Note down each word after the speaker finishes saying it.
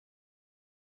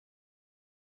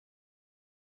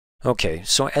Okay,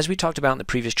 so as we talked about in the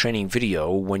previous training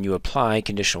video, when you apply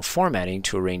conditional formatting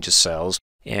to a range of cells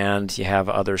and you have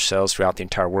other cells throughout the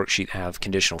entire worksheet have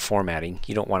conditional formatting,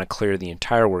 you don't want to clear the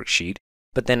entire worksheet,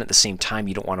 but then at the same time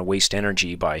you don't want to waste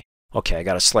energy by, okay, I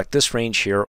got to select this range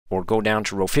here or go down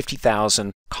to row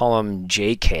 50,000, column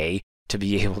JK to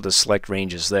be able to select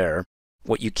ranges there.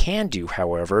 What you can do,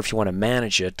 however, if you want to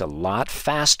manage it a lot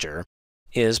faster,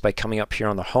 is by coming up here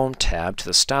on the Home tab to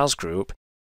the Styles group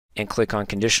and click on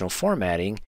Conditional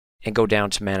Formatting and go down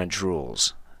to Manage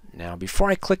Rules. Now, before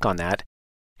I click on that,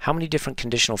 how many different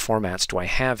conditional formats do I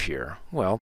have here?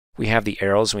 Well, we have the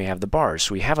arrows and we have the bars,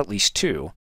 so we have at least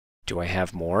two. Do I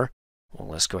have more? Well,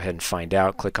 let's go ahead and find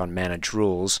out. Click on Manage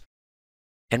Rules.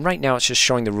 And right now it's just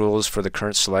showing the rules for the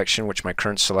current selection, which my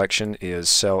current selection is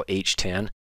cell H10.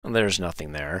 And there's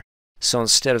nothing there. So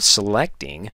instead of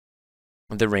selecting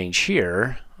the range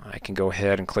here, I can go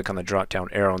ahead and click on the drop down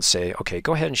arrow and say, okay,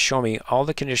 go ahead and show me all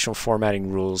the conditional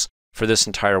formatting rules for this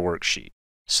entire worksheet.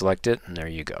 Select it, and there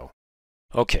you go.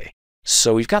 Okay,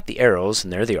 so we've got the arrows,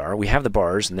 and there they are. We have the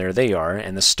bars, and there they are.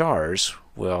 And the stars,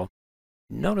 well,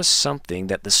 notice something,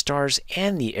 that the stars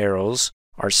and the arrows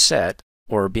are set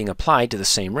or being applied to the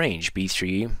same range,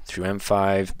 B3 through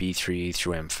M5, B3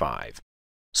 through M5.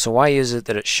 So why is it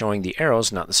that it's showing the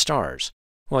arrows, not the stars?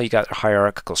 Well, you got a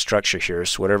hierarchical structure here,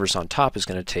 so whatever's on top is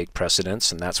going to take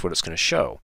precedence, and that's what it's going to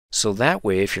show. So that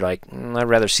way, if you're like, I'd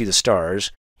rather see the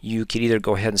stars, you could either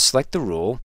go ahead and select the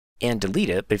rule and delete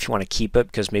it, but if you want to keep it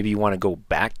because maybe you want to go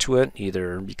back to it,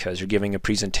 either because you're giving a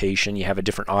presentation, you have a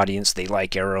different audience, they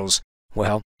like arrows,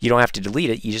 well, you don't have to delete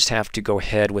it, you just have to go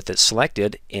ahead with it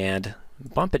selected and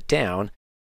bump it down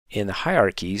in the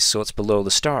hierarchy so it's below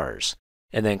the stars.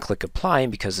 And then click Apply,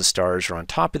 and because the stars are on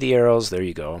top of the arrows, there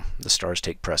you go. The stars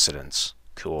take precedence.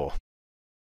 Cool.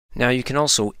 Now you can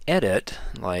also edit,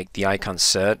 like the icon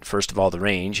set, first of all the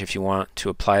range. If you want to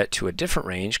apply it to a different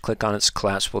range, click on its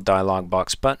collapsible dialog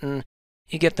box button.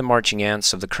 You get the marching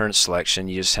ants of the current selection.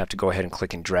 You just have to go ahead and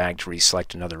click and drag to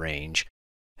reselect another range.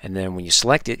 And then when you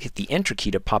select it, hit the Enter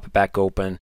key to pop it back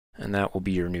open, and that will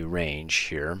be your new range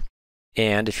here.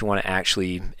 And if you want to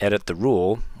actually edit the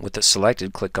rule, with it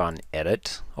selected, click on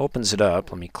Edit. Opens it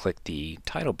up. Let me click the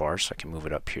title bar so I can move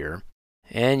it up here.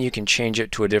 And you can change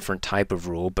it to a different type of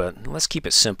rule, but let's keep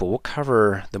it simple. We'll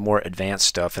cover the more advanced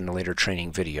stuff in a later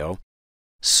training video.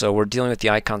 So we're dealing with the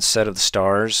icon set of the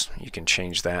stars. You can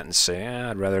change that and say,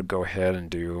 I'd rather go ahead and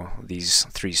do these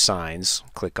three signs.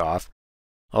 Click off.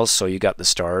 Also, you got the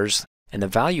stars, and the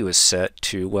value is set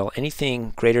to, well,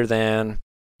 anything greater than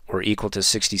or equal to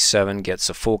 67 gets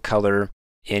a full color,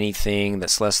 anything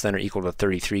that's less than or equal to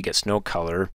 33 gets no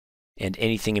color, and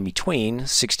anything in between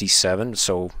 67,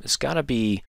 so it's got to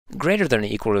be greater than or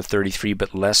equal to 33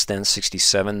 but less than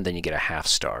 67, then you get a half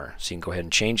star. So you can go ahead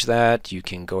and change that. You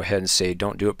can go ahead and say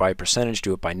don't do it by percentage,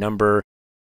 do it by number,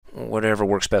 whatever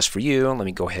works best for you. Let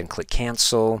me go ahead and click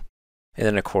cancel. And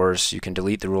then of course you can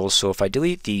delete the rules. So if I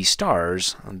delete the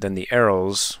stars, then the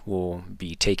arrows will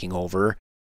be taking over.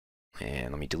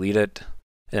 And let me delete it.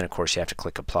 And then of course you have to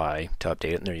click apply to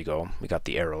update it. And there you go. We got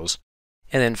the arrows.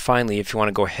 And then finally, if you want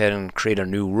to go ahead and create a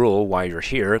new rule while you're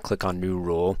here, click on New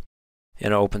Rule.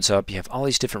 And it opens up. You have all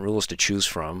these different rules to choose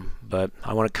from. But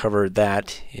I want to cover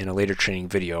that in a later training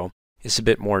video. It's a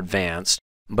bit more advanced,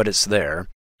 but it's there.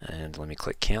 And let me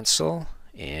click cancel.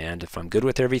 And if I'm good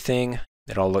with everything,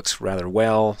 it all looks rather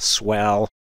well, swell,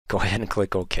 go ahead and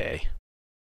click OK.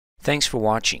 Thanks for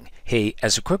watching. Hey,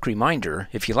 as a quick reminder,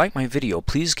 if you like my video,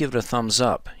 please give it a thumbs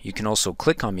up. You can also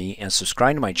click on me and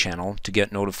subscribe to my channel to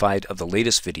get notified of the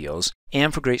latest videos.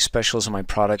 And for great specials on my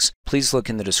products, please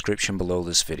look in the description below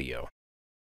this video.